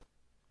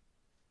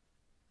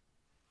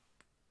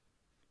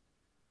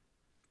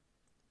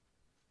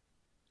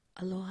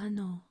Aloha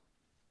no.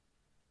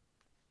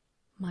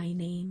 My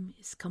name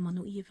is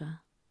Kamanuiva,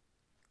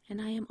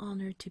 and I am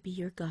honored to be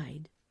your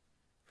guide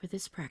for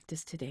this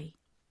practice today.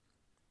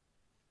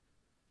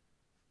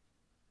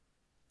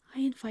 I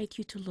invite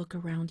you to look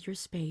around your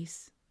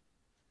space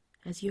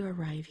as you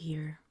arrive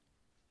here.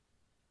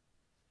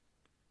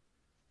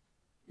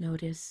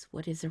 Notice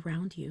what is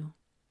around you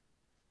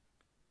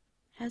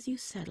as you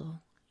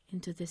settle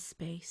into this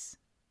space.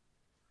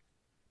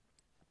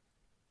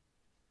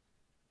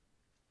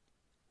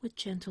 With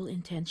gentle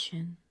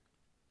intention,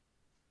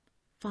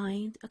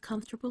 find a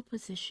comfortable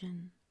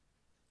position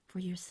for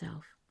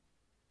yourself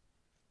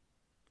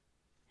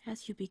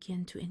as you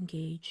begin to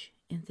engage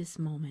in this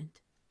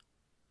moment,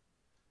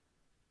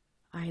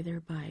 either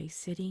by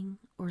sitting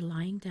or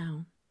lying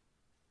down,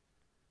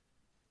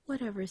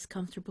 whatever is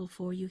comfortable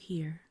for you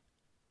here,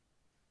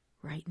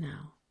 right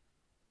now.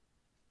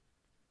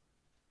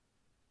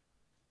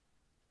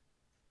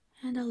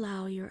 And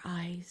allow your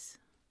eyes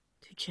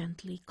to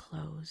gently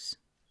close,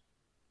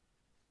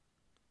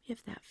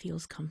 if that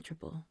feels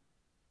comfortable.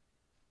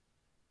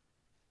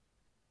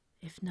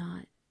 If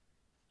not,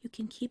 you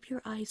can keep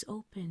your eyes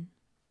open,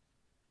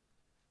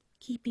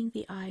 keeping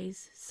the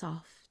eyes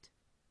soft,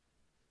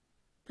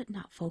 but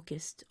not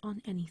focused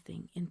on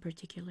anything in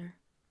particular.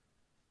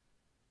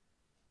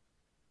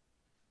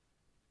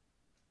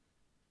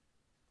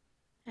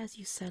 As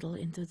you settle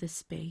into this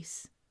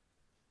space,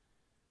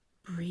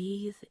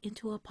 breathe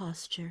into a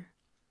posture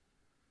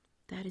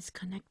that is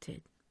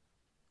connected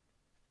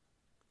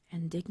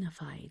and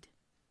dignified,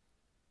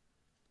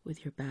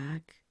 with your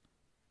back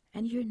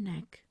and your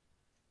neck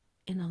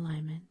in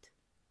alignment.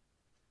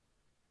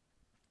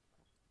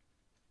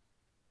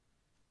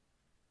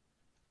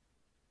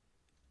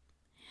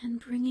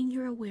 And bringing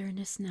your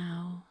awareness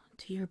now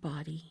to your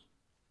body,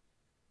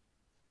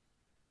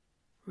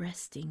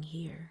 resting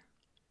here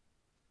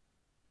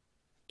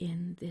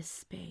in this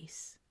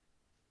space.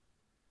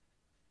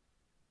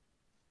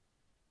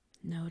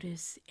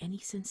 Notice any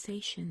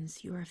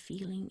sensations you are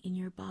feeling in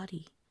your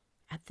body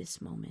at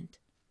this moment.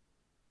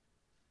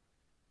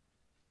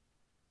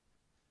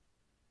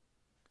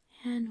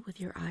 And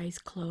with your eyes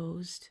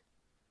closed,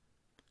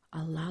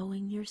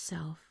 allowing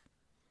yourself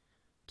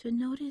to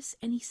notice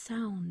any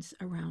sounds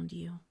around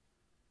you.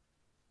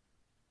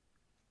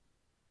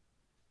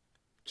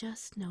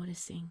 Just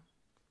noticing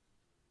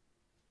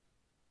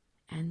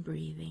and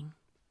breathing.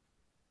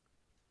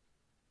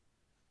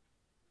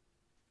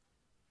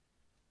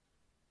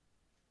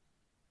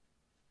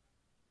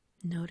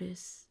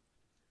 Notice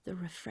the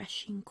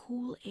refreshing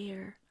cool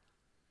air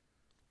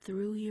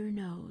through your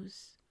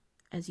nose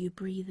as you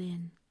breathe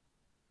in,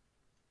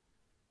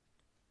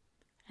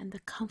 and the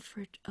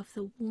comfort of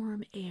the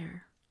warm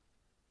air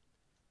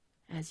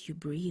as you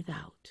breathe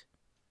out.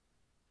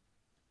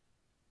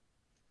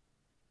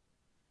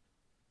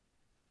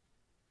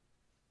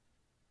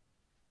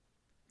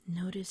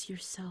 Notice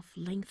yourself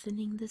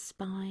lengthening the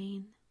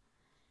spine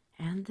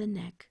and the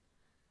neck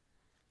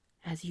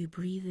as you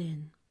breathe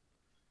in,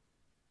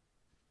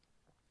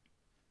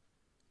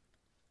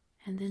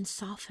 and then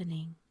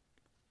softening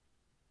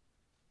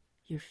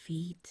your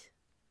feet,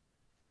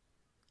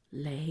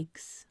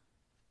 legs,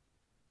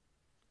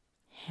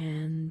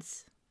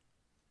 hands,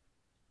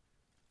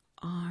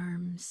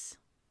 arms,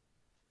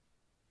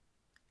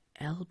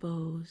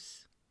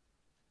 elbows,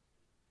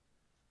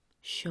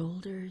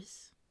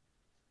 shoulders,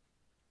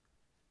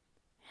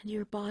 and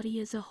your body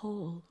as a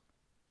whole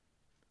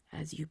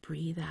as you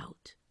breathe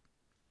out.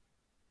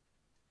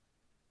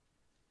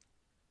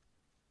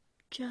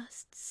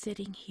 Just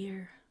sitting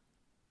here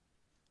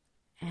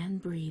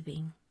and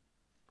breathing.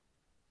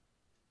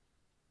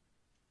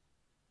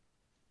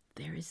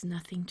 There is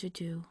nothing to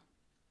do,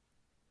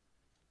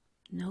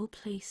 no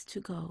place to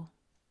go.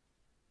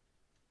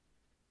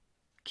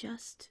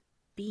 Just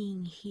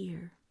being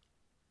here,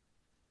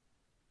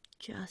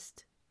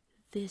 just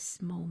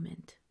this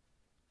moment,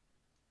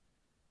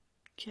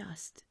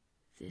 just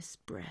this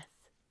breath.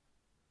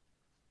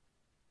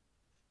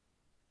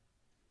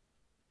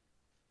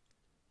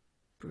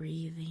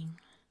 Breathing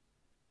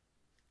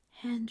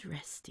and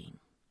resting,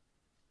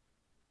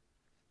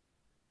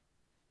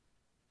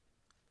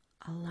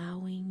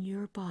 allowing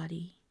your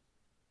body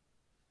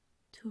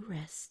to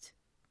rest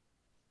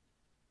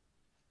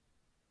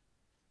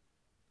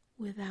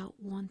without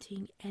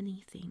wanting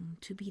anything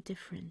to be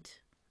different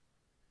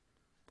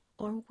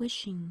or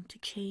wishing to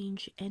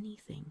change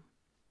anything.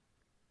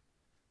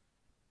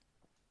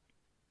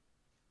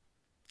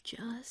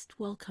 Just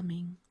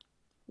welcoming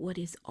what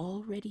is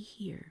already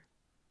here.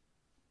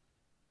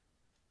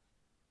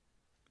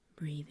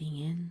 Breathing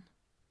in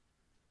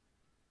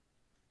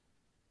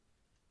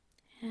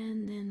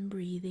and then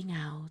breathing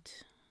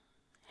out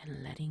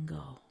and letting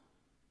go.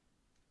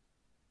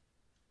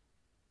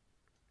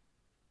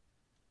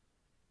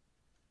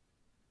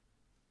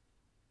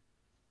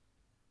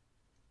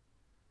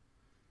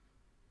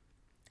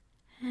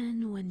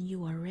 And when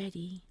you are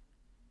ready,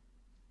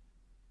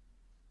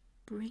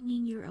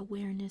 bringing your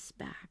awareness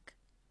back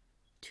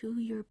to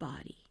your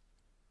body,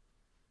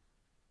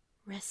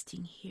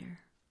 resting here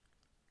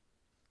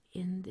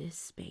in this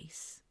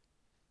space,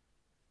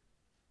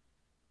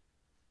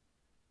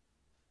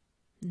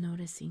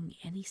 noticing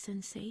any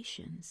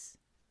sensations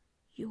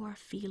you are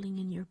feeling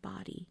in your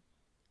body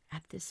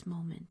at this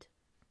moment.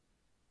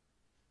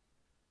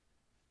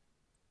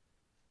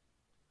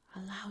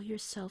 Allow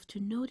yourself to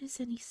notice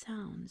any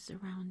sounds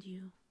around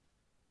you.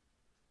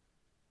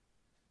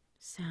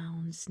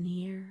 Sounds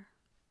near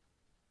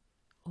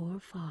or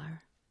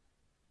far.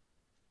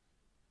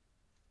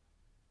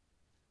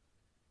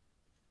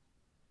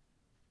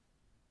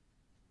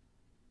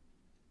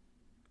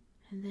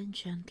 And then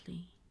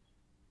gently,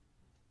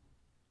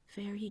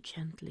 very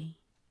gently,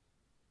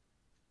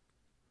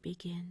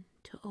 begin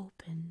to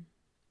open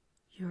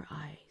your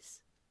eyes.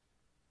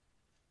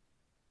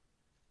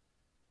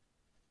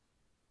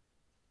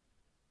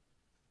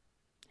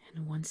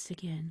 And once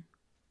again,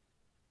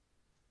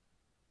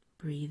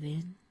 breathe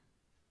in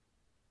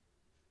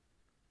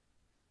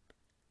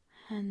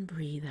and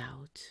breathe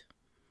out.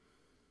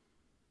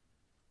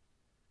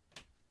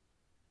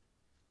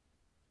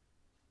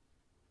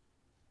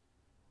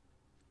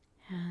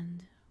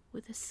 And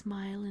with a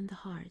smile in the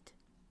heart,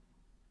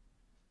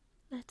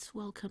 let's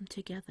welcome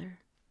together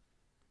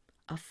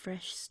a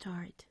fresh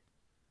start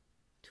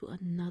to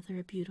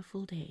another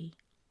beautiful day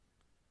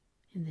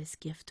in this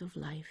gift of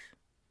life.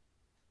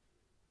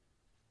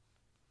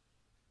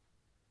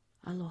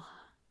 Aloha.